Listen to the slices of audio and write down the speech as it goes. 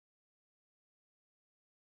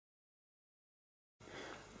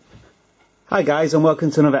Hi guys, and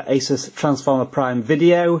welcome to another Asus Transformer Prime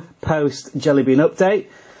video post Jellybean update.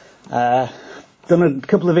 Done a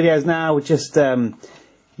couple of videos now just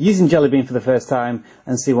using Jellybean for the first time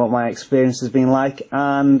and see what my experience has been like.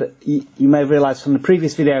 And you may have realised from the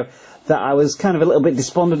previous video that I was kind of a little bit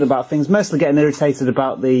despondent about things, mostly getting irritated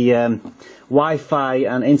about the Wi-Fi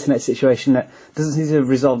and internet situation that doesn't seem to have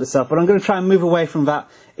resolved itself. But I'm going to try and move away from that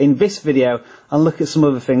in this video and look at some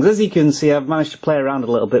other things. As you can see, I've managed to play around a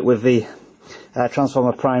little bit with the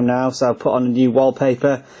Transformer Prime now, so I've put on a new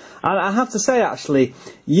wallpaper. And I have to say, actually,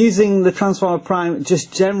 using the Transformer Prime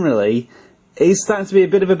just generally is starting to be a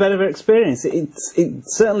bit of a better experience. It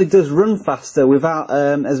certainly does run faster without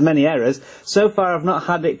as many errors. So far I've not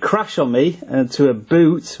had it crash on me to a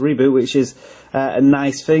reboot, which is a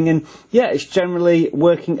nice thing. And yeah, it's generally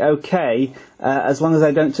working okay as long as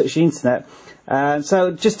I don't touch the internet.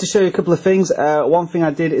 So just to show you a couple of things, one thing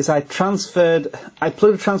I did is I plugged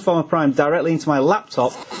the Transformer Prime directly into my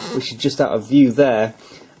laptop, which is just out of view there,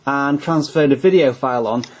 and transferred a video file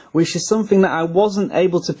on, which is something that I wasn't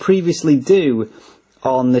able to previously do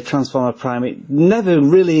on the Transformer Prime. It never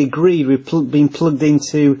really agreed with being plugged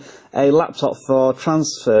into a laptop for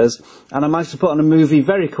transfers, and I managed to put on a movie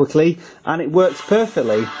very quickly and it works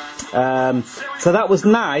perfectly. So that was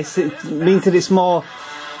nice. It means that it's more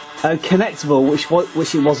connectable,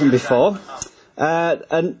 which it wasn't before.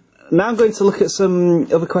 And now I'm going to look at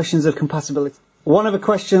some other questions of compatibility. One of the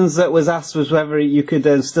questions that was asked was whether you could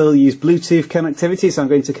still use Bluetooth connectivity, so I'm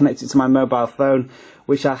going to connect it to my mobile phone,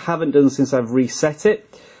 which I haven't done since I've reset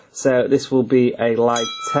it. So this will be a live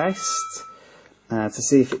test to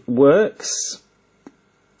see if it works.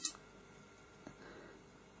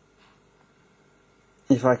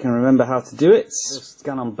 If I can remember how to do it. Just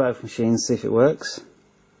scan on both machines, see if it works.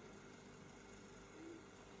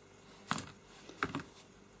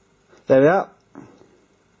 There we are.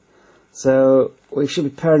 So we should be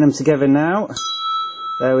pairing them together now.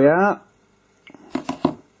 There we are.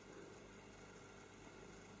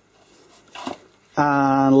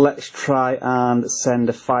 And let's try and send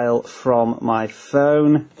a file from my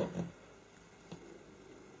phone.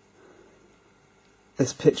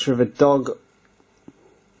 This picture of a dog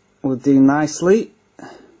will do nicely. So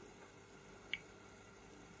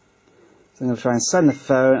I'm going to try and send the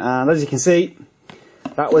phone, and as you can see,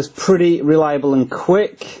 that was pretty reliable and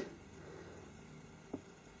quick.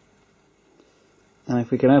 And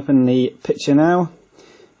if we can open the picture now,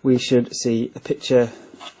 we should see a picture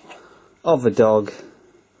of a dog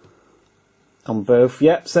on both.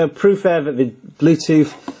 Yep, so proof there that the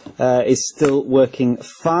Bluetooth is still working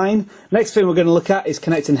fine. Next thing we're going to look at is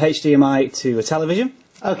connecting HDMI to a television.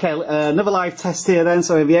 Okay, another live test here then.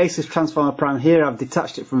 So the Asus Transformer Prime here, I've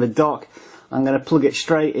detached it from the dock. I'm going to plug it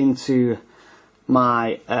straight into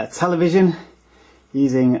my television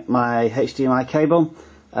using my HDMI cable.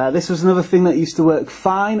 This was another thing that used to work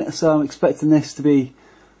fine, so I'm expecting this to be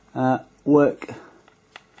work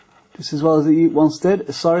just as well as it once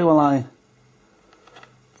did. Sorry, while I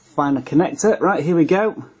find a connector. Right, here we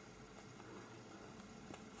go.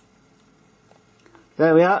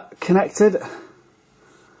 There we are, connected.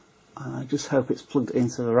 I just hope it's plugged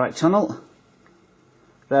into the right channel.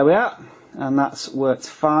 There we are, and that's worked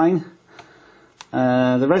fine.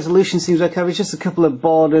 The resolution seems okay. There's just a couple of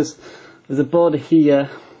borders. There's a border here,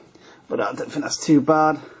 but I don't think that's too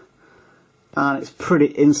bad. And it's pretty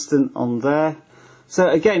instant on there. So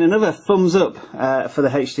again, another thumbs up for the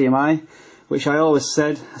HDMI, which I always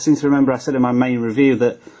said. I seem to remember I said in my main review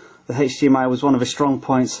that the HDMI was one of the strong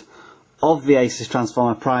points of the Asus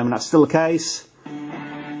Transformer Prime, and that's still the case.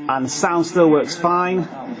 And the sound still works fine.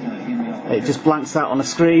 It just blanks out on the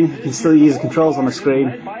screen. You can still use the controls on the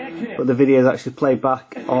screen, but the video is actually played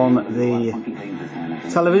back on the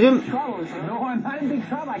television.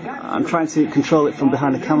 I'm trying to control it from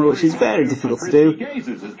behind the camera, which is very difficult to do.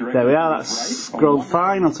 There we are, that's scrolled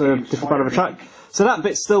fine onto a different part of the track. So that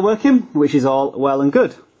bit's still working, which is all well and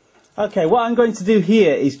good. Okay, what I'm going to do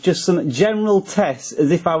here is just some general tests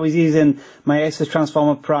as if I was using my Asus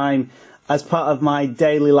Transformer Prime as part of my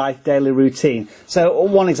daily life, daily routine. So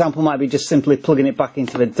one example might be just simply plugging it back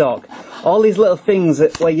into the dock. All these little things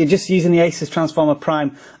where you're just using the Asus Transformer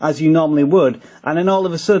Prime as you normally would, and then all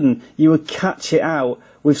of a sudden you would catch it out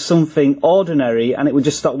with something ordinary and it would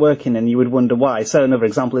just stop working and you would wonder why. So another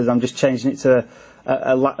example is I'm just changing it to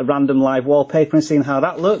a random live wallpaper and seeing how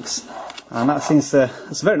that looks. And that seems to,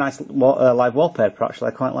 it's a very nice live wallpaper actually,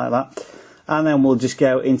 I quite like that. And then we'll just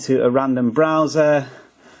go into a random browser,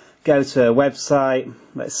 go to a website,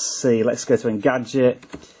 let's see, let's go to Engadget,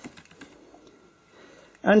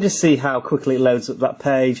 and just see how quickly it loads up that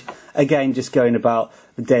page. Again, just going about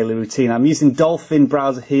the daily routine. I'm using Dolphin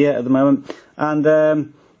browser here at the moment,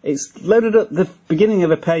 and it's loaded up the beginning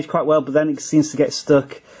of a page quite well, but then it seems to get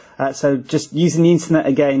stuck. So just using the internet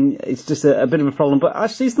again, it's just a bit of a problem, but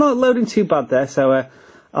actually it's not loading too bad there, so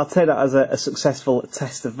I'll take that as a successful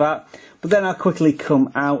test of that. But then I'll quickly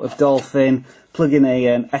come out of Dolphin, plug in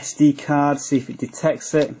an SD card, see if it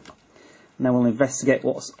detects it, and then we'll investigate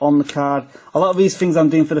what's on the card. A lot of these things I'm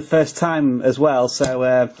doing for the first time as well, so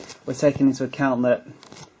we're taking into account that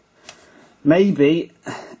maybe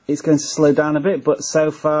it's going to slow down a bit, but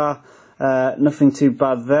so far nothing too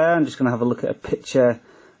bad there. I'm just going to have a look at a picture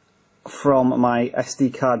from my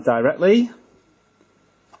SD card directly,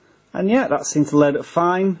 and yeah, that seemed to load up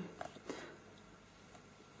fine.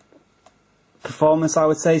 Performance, I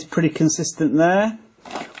would say, is pretty consistent there.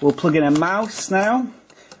 We'll plug in a mouse now,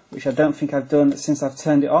 which I don't think I've done since I've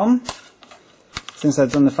turned it on, since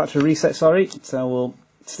I've done the factory reset, sorry. So we'll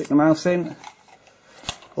stick the mouse in.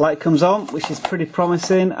 Light comes on, which is pretty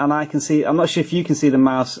promising, and I can see, I'm not sure if you can see the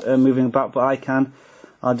mouse moving about, but I can.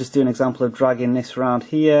 I'll just do an example of dragging this around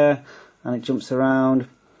here, and it jumps around,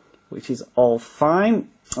 which is all fine.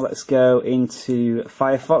 Let's go into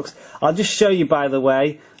Firefox. I'll just show you, by the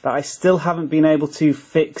way, that I still haven't been able to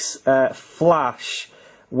fix Flash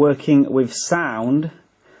working with sound.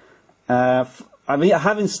 I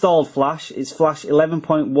have installed Flash. It's Flash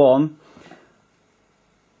 11.1,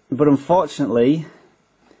 but unfortunately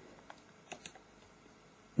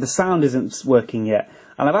the sound isn't working yet.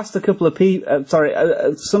 And I've asked a couple of people,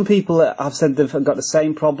 some people have said they've got the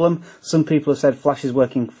same problem. Some people have said Flash is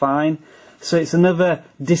working fine. So it's another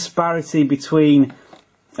disparity between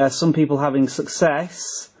some people having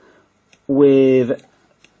success with,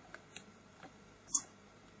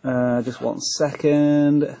 just 1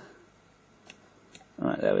 second.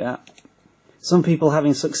 Alright, there we are. Some people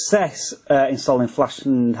having success installing Flash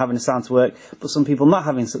and having the sound to work, but some people not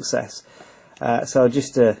having success. So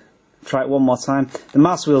just to try it one more time. The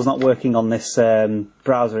mouse wheel's not working on this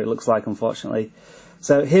browser, it looks like, unfortunately.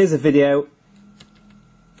 So here's a video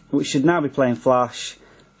which should now be playing Flash,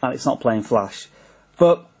 and it's not playing Flash.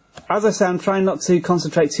 But as I say, I'm trying not to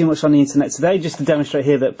concentrate too much on the internet today, just to demonstrate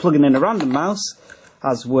here that plugging in a random mouse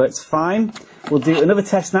has worked fine. We'll do another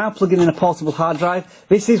test now, plugging in a portable hard drive.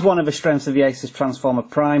 This is one of the strengths of the Asus Transformer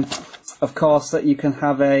Prime, of course, that you can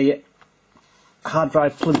have a hard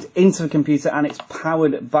drive plugged into the computer and it's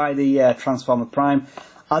powered by the Transformer Prime,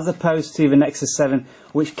 as opposed to the Nexus 7,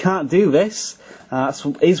 which can't do this.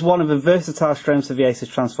 Is one of the versatile strengths of the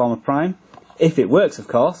Asus Transformer Prime, if it works, of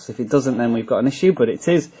course. If it doesn't, then we've got an issue, but it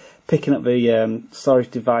is picking up the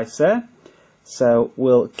storage device there. So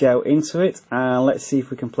we'll go into it and let's see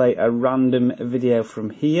if we can play a random video from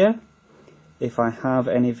here, if I have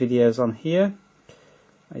any videos on here.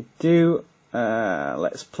 I do.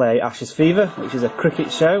 Let's play Ashes Fever, which is a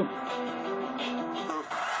cricket show.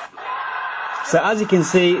 So as you can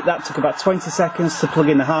see, that took about 20 seconds to plug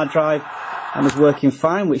in the hard drive and was working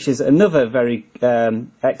fine, which is another very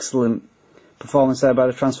excellent performance there by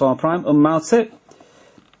the Transformer Prime. Unmount it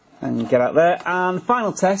and get out there. And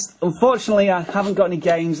final test. Unfortunately, I haven't got any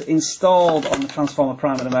games installed on the Transformer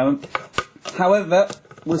Prime at the moment. However,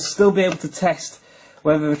 we'll still be able to test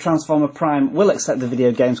whether the Transformer Prime will accept the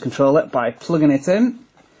video games controller by plugging it in.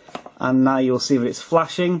 And now you'll see that it's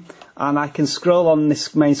flashing. And I can scroll on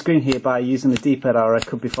this main screen here by using the D-pad, or I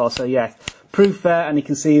could before. So yeah, proof there, and you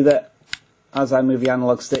can see that as I move the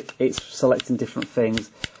analog stick, it's selecting different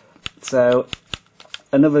things. So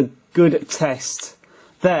another good test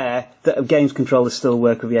there that games controllers still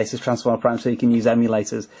work with the Asus Transformer Prime, so you can use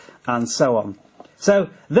emulators and so on. So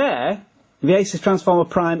there, the Asus Transformer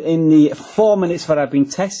Prime, in the 4 minutes that I've been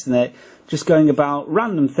testing it, just going about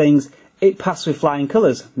random things, it passed with flying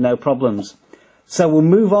colours, no problems. So we'll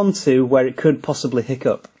move on to where it could possibly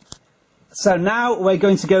hiccup. So now we're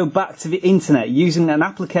going to go back to the internet using an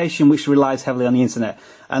application which relies heavily on the internet.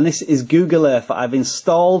 And this is Google Earth that I've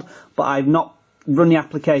installed, but I've not run the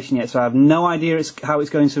application yet, so I have no idea how it's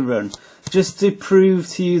going to run. Just to prove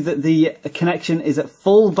to you that the connection is at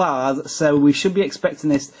full bars, so we should be expecting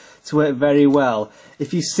this to work very well.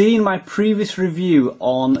 If you've seen my previous review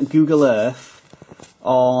on Google Earth,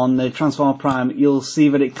 on the Transformer Prime, you'll see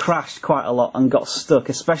that it crashed quite a lot and got stuck,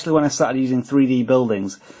 especially when I started using 3D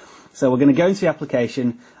buildings. So we're going to go into the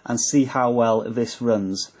application and see how well this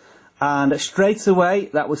runs. And straight away,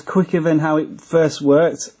 that was quicker than how it first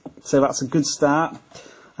worked, so that's a good start.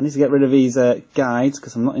 I need to get rid of these guides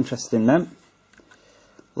because I'm not interested in them.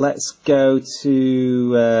 Let's go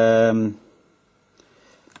to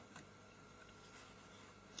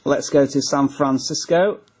San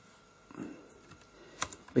Francisco.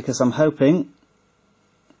 because I'm hoping,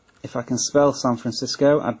 if I can spell San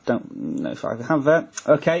Francisco, I don't know if I have that.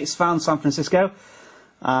 Okay, it's found San Francisco.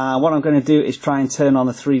 What I'm going to do is try and turn on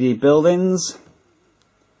the 3D buildings.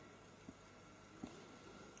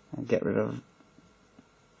 And get rid of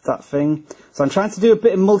that thing. So I'm trying to do a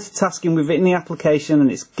bit of multitasking within the application,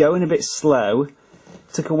 and it's going a bit slow.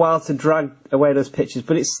 Took a while to drag away those pictures,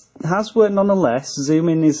 but it has worked nonetheless. Zoom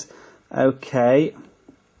in is okay.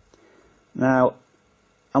 Now,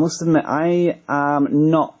 I must admit, I am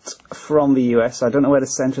not from the US. I don't know where the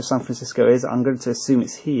centre of San Francisco is. I'm going to assume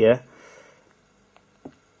it's here.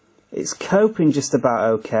 It's coping just about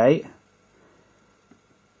okay.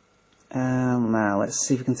 Now, let's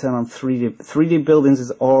see if we can turn on 3D. 3D buildings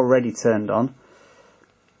is already turned on.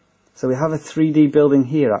 So we have a 3D building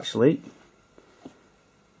here, actually.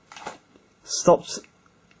 Stopped.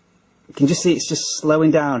 You can just see it's just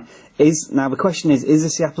slowing down. Now the question is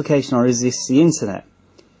this the application or is this the internet?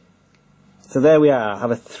 So there we are. I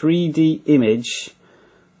have a 3D image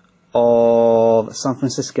of San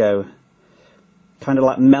Francisco. Kind of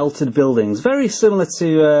like melted buildings. Very similar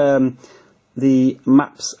to the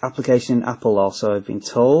Maps application in Apple also, I've been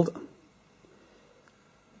told.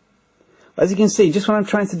 As you can see, just when I'm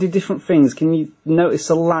trying to do different things, can you notice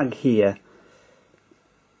a lag here?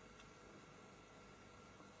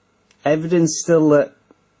 Evidence still that...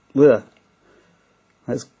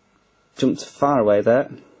 Let's jump far away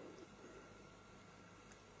there.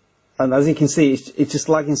 And as you can see, it's just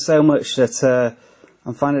lagging so much that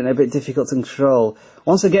I'm finding it a bit difficult to control.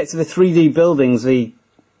 Once I get to the 3D buildings, the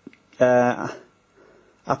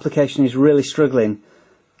application is really struggling.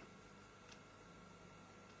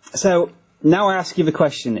 So now I ask you the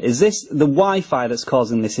question, is this the Wi-Fi that's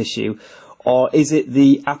causing this issue, or is it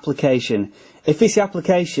the application? If it's the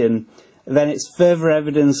application, then it's further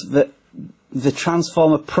evidence that the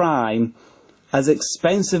Transformer Prime, as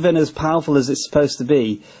expensive and as powerful as it's supposed to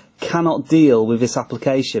be, cannot deal with this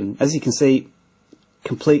application. As you can see,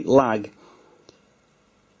 complete lag.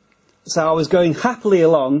 So I was going happily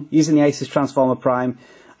along using the Asus Transformer Prime,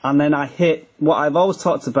 and then I hit what I've always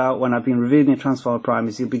talked about when I've been reviewing the Transformer Prime,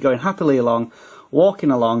 is you'll be going happily along,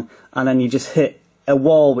 walking along, and then you just hit a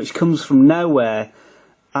wall which comes from nowhere,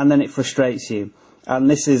 and then it frustrates you. And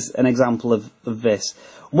this is an example of this.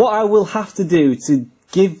 What I will have to do to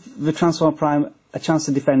give the Transformer Prime a chance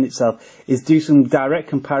to defend itself is do some direct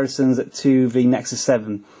comparisons to the Nexus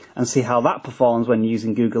 7 and see how that performs when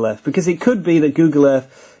using Google Earth. Because it could be that Google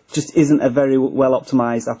Earth just isn't a very well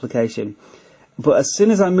optimized application. But as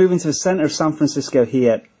soon as I move into the center of San Francisco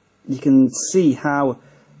here, you can see how,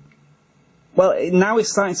 well, now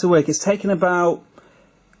it's starting to work. It's taken about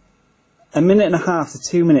a minute and a half to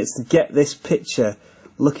 2 minutes to get this picture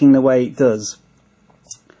looking the way it does.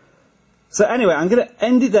 So anyway, I'm going to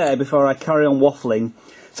end it there before I carry on waffling.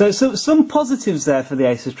 So some positives there for the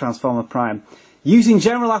Asus Transformer Prime. Using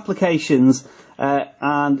general applications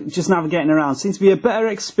and just navigating around seemed to be a better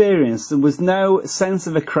experience. There was no sense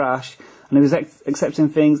of a crash, and it was accepting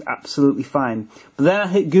things absolutely fine. But then I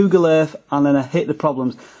hit Google Earth, and then I hit the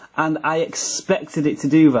problems, and I expected it to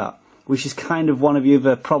do that, which is kind of one of the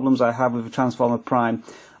other problems I have with the Transformer Prime.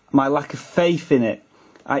 My lack of faith in it.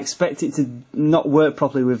 I expect it to not work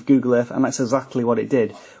properly with Google Earth, and that's exactly what it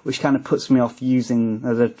did, which kind of puts me off using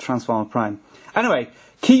the Transformer Prime. Anyway,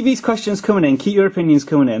 keep these questions coming in, keep your opinions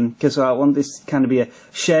coming in, because I want this to kind of be a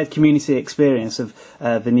shared community experience of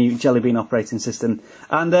the new Jellybean operating system.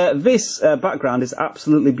 And this background is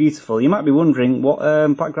absolutely beautiful. You might be wondering what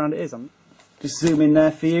background it is. I'm just zoom in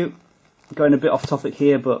there for you. Going a bit off topic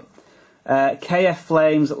here, but KF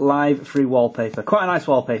Flames live free wallpaper. Quite a nice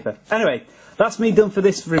wallpaper. Anyway, that's me done for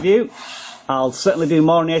this review. I'll certainly do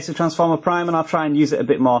more on the Asus Transformer Prime, and I'll try and use it a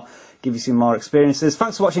bit more, give you some more experiences.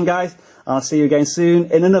 Thanks for watching, guys. I'll see you again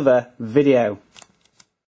soon in another video.